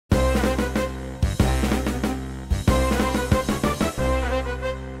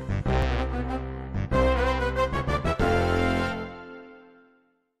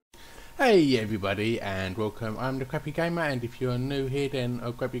Hey everybody and welcome, I'm the Crappy Gamer, and if you're new here then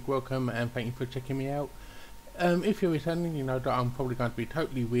a great big welcome and thank you for checking me out. If you're returning, you know that I'm probably going to be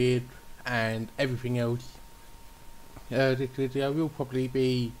totally weird and everything else. This video will probably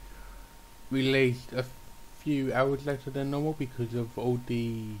be released a few hours later than normal because of all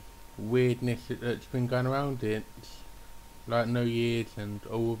the weirdness that's been going around it, like New Year's and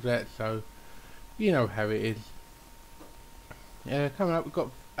all of that, so you know how it is. Coming up we've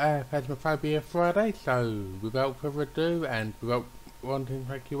got Phasmophobia Friday, so without further ado and without wanting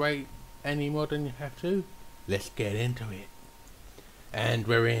to make you wait any more than you have to, let's get into it. And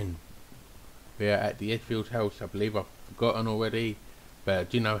we're in. We are at the Edgefield house. I believe I've forgotten already,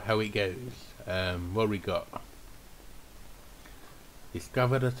 but you know how it goes. What we got?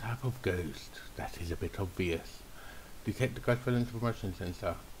 Discover the type of ghost. That is a bit obvious. Detect the ghost presence of motion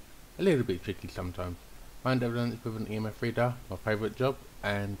sensor. A little bit tricky sometimes. Find evidence with an EMF reader, my favourite job,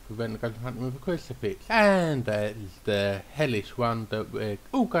 and prevent the ghost from hunting with a crucifix. And that is the hellish one that we're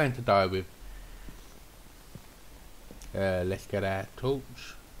all going to die with. Let's get our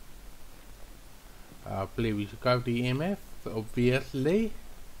torch. I believe we should go with the EMF, obviously.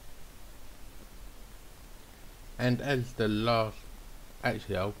 And as the last...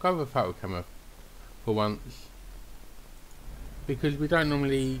 Actually, I'll go with a photo camera for once, because we don't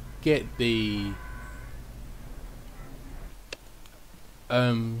normally get the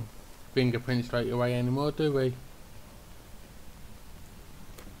fingerprint straight away anymore, do we?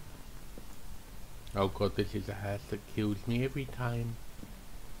 Oh god, this is a house that kills me every time.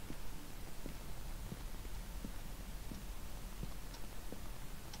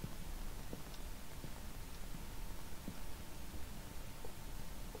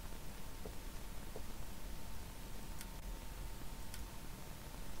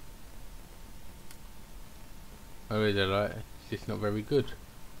 I really like it. It's just not very good.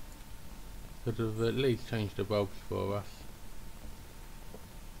 Could have at least changed the bulbs for us.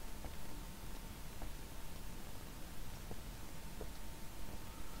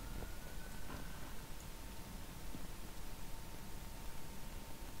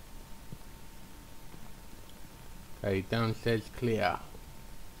 Okay, downstairs clear. At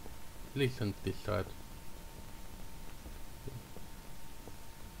least on this side.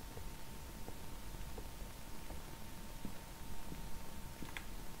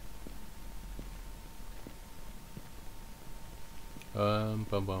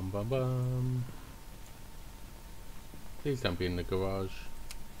 Bum bum bum bum. Please don't be in the garage.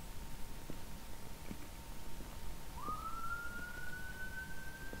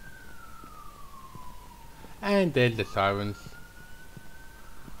 And there's the sirens.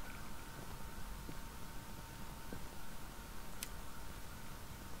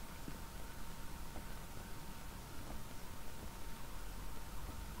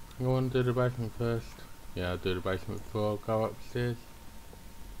 Go on, do the basement first. Yeah, I'll do the basement before I go upstairs.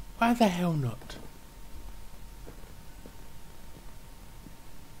 Why the hell not?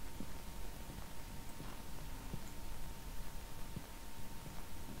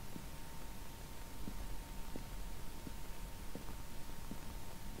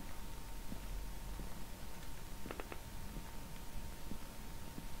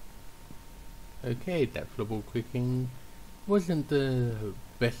 Okay, that floorball clicking wasn't the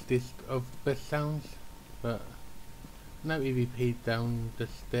bestest of best sounds, but no EVP down the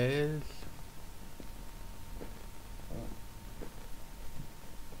stairs.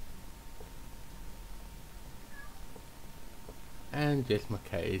 And yes, my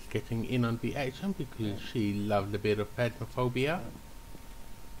cat is getting in on the action because she loves a bit of Phasmophobia.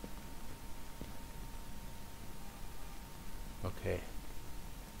 Okay.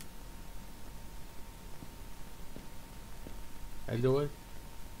 As always.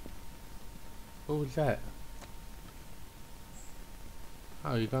 What was that?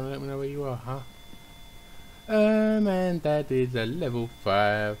 Oh, you're gonna let me know where you are, huh? And that is a level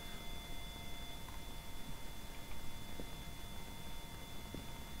 5.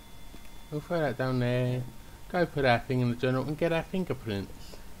 We'll throw that down there. Go put our thing in the journal and get our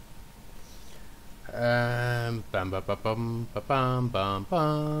fingerprints. Bum bum bum bum bum bum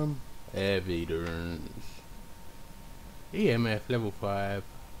bum. Evidence. EMF level 5.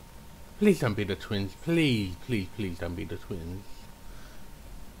 Please don't be the twins. Please, please, please don't be the twins.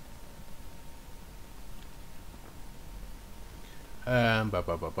 Bum bum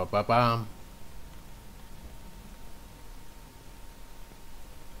bum bum bum bum.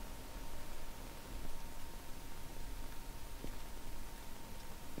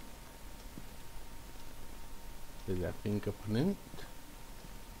 There's a fingerprint.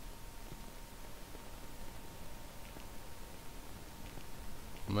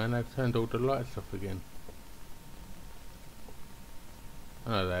 Man, they've turned all the lights off again.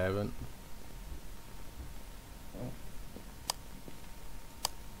 No, they haven't.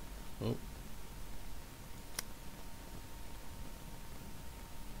 Oh.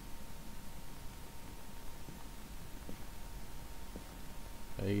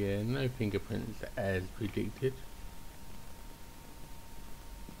 Yeah, no fingerprints as predicted.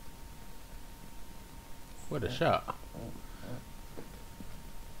 What a shot.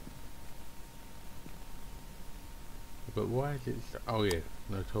 But why is it oh yeah,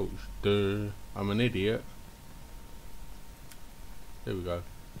 no torch. Duh. I'm an idiot. There we go.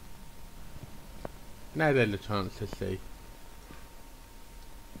 Now there's a chance to see.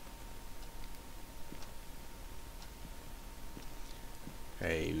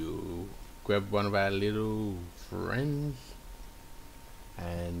 Hey, we'll grab one of our little friends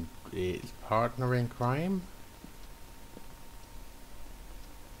and its partner in crime.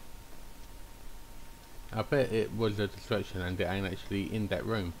 I bet it was a distraction and it ain't actually in that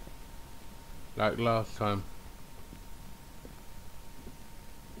room. Like last time.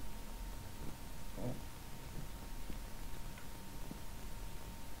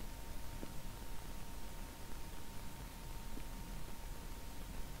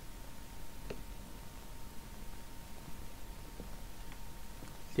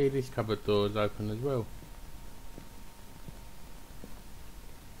 See, this cupboard door is open as well.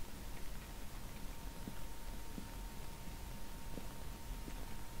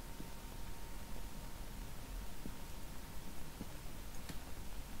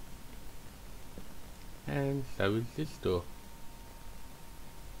 And so is this door.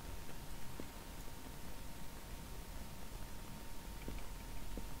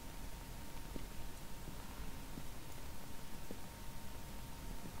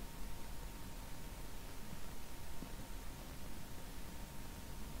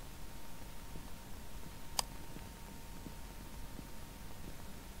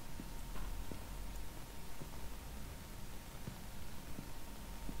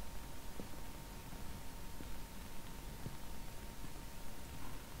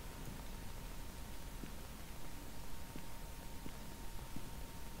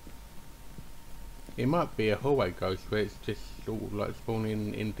 It might be a hallway ghost where it's just all like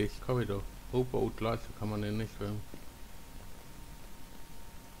spawning in this corridor. All but the lights will come on in this room.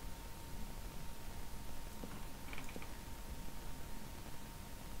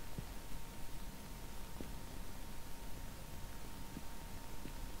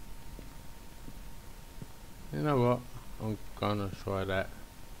 You know what? I'm gonna try that.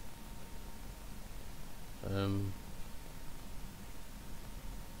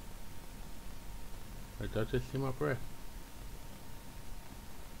 Did I just see my breath?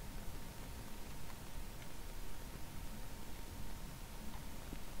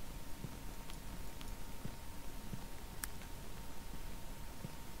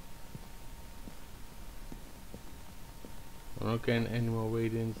 I'm not getting any more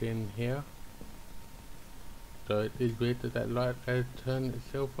readings in here. So it is weird that that light has turned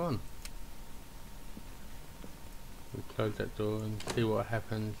itself on. We'll close that door and see what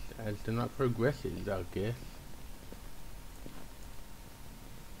happens as the night progresses, I guess.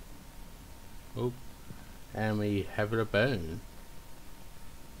 Oh, and we have a bone.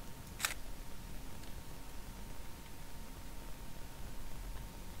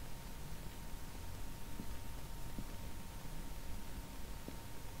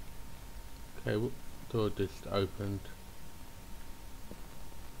 Okay, what door just opened?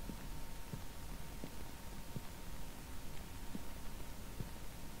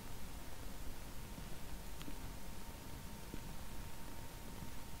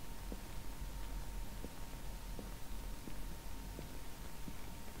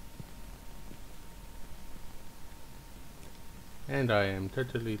 And I am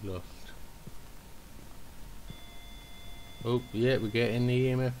totally lost. Oh, yeah, we're getting the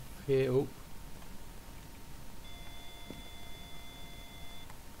EMF here. Oh.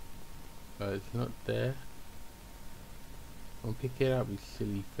 But it's not there. I'll pick it up, you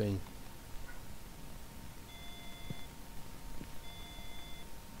silly thing.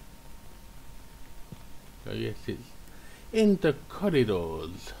 So yes, it's in the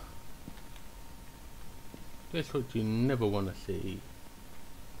corridors. That's what you never want to see.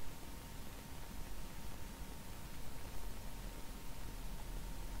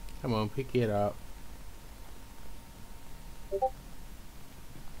 Come on, pick it up.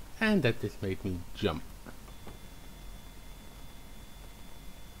 And that just made me jump.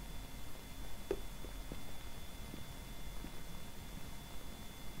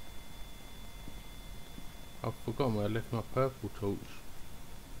 I've forgotten where I left my purple torch.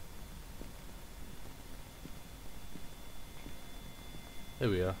 There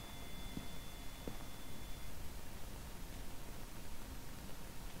we are.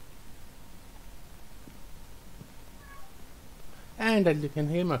 And as you can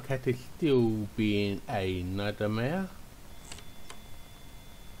hear, my cat is still being a nightmare.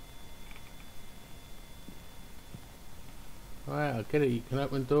 Right, I get it, you can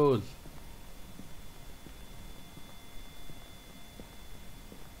open doors.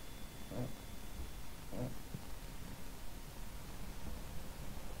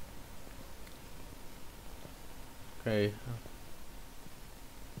 Okay,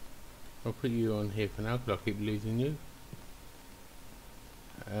 I'll put you on here for now because I keep losing you.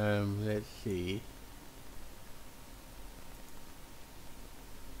 Let's see.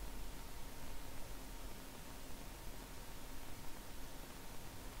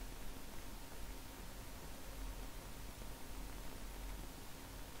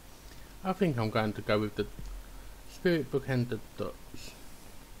 I think I'm going to go with the spirit book and the dots.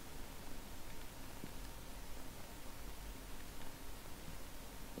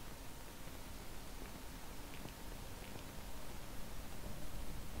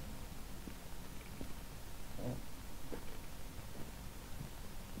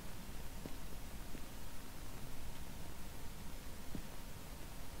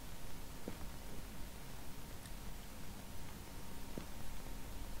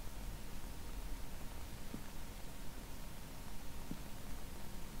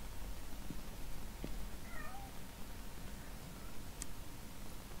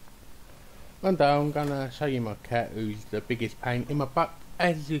 One day I'm gonna show you my cat, who's the biggest pain in my butt,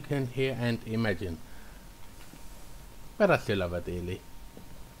 as you can hear and imagine. But I still love her dearly.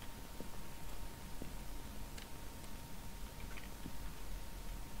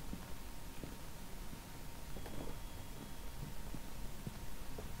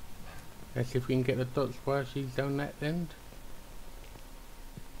 Let's see if we can get the dots while she's down that end.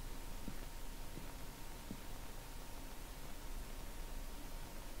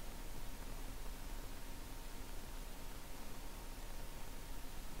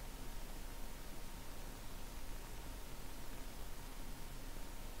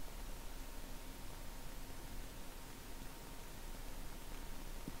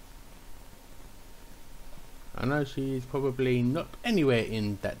 I know she is probably not anywhere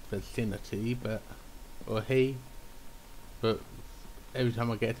in that vicinity, but but every time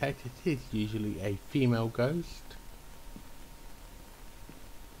I get attacked it is usually a female ghost.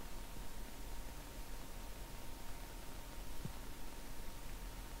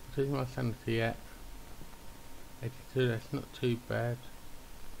 What is my sanity at? 82, that's not too bad.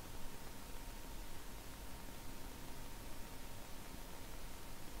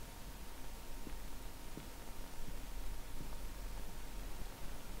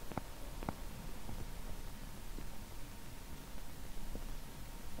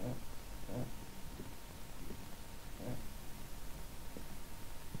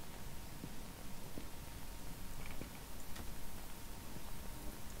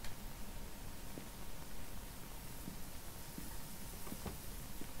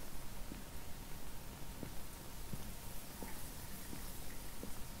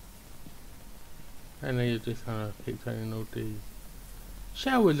 And then you just kind of keep turning all these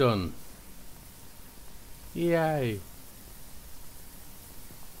showers on. Yay!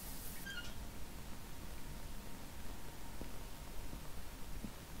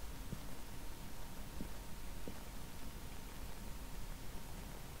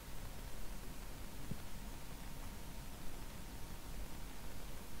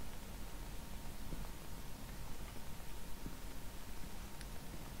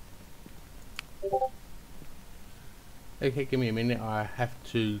 Okay, give me a minute, I have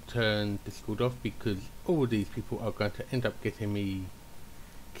to turn Discord off because all these people are going to end up getting me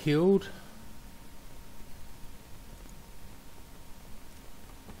killed.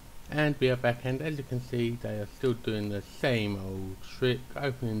 And we are back, and as you can see they are still doing the same old trick,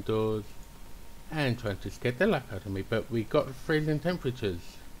 opening doors and trying to scare the life out of me, but we got freezing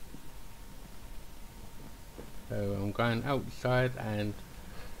temperatures. So I'm going outside and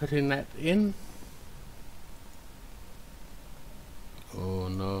putting that in. Oh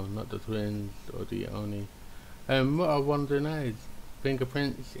no, not the twins or the Oni. What I wonder now is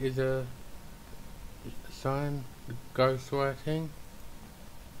fingerprints is a sign, ghostwriting,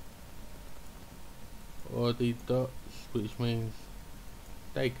 or the dots, which means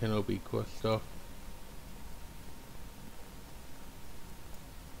they can all be crossed off.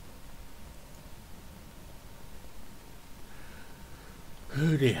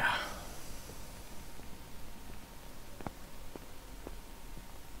 Oh dear.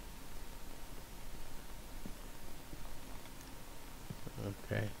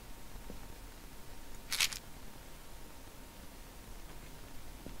 Okay.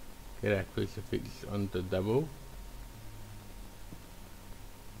 Get our crucifix on the double.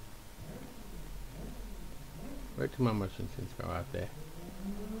 Where did my motion sensor go out there?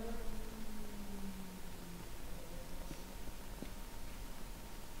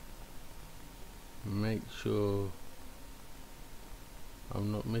 Make sure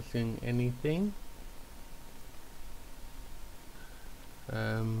I'm not missing anything.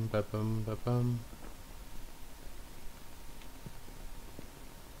 Ba-bum, ba-bum.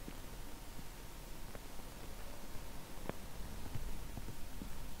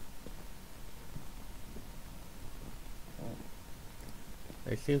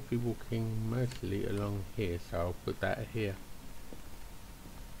 They seem to be walking mostly along here, so I'll put that here.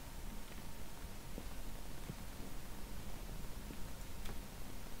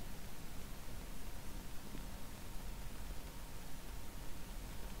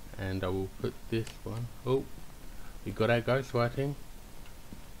 And I will put this one. Oh, we got our ghost writing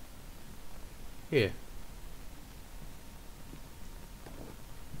here.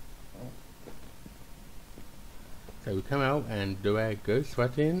 So we come out and do our ghost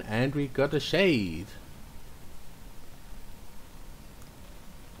writing, and we got a shade.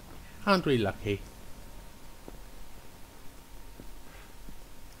 Aren't we lucky?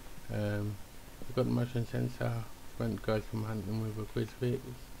 We've got the motion sensor. Front guys from hunting with a crucifix.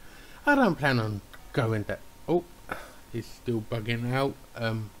 I don't plan on going that. Oh, it's still bugging out.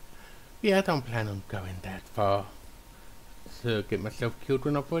 Yeah, I don't plan on going that far to get myself killed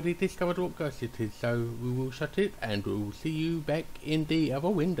when I've already discovered what ghost it is. So we will shut it, and we will see you back in the other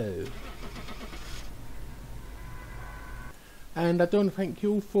window. And I do want to thank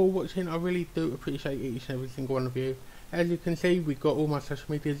you all for watching. I really do appreciate each and every single one of you. As you can see, we've got all my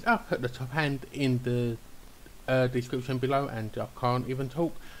social medias up at the top and in the description below, and I can't even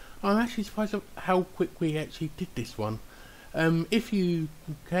talk. I'm actually surprised at how quick we actually did this one. If you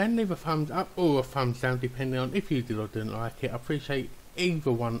can, leave a thumbs up or a thumbs down depending on if you did or didn't like it. I appreciate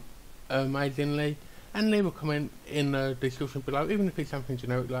either one amazingly, and leave a comment in the description below, even if it's something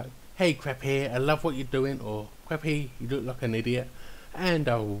generic like, hey Crappy, I love what you're doing, or Crappy, you look like an idiot, and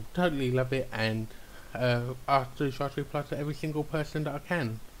I'll totally love it, and I'll do try to reply to every single person that I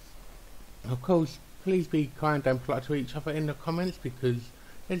can. Of course, please be kind and polite to each other in the comments, because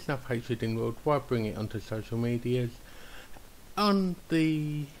there's enough hatred in the world. Why bring it onto social medias? On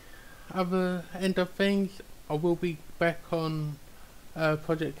the other end of things, I will be back on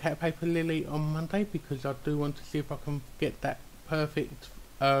Project Cat Paper Lily on Monday, because I do want to see if I can get that perfect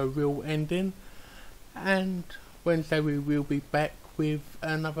real ending. And Wednesday we will be back with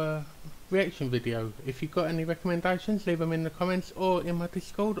another reaction video. If you've got any recommendations, leave them in the comments or in my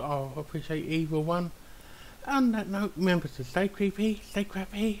Discord. I'll appreciate either one. On that note, remember to stay creepy, stay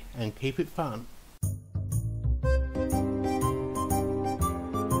crappy, and keep it fun.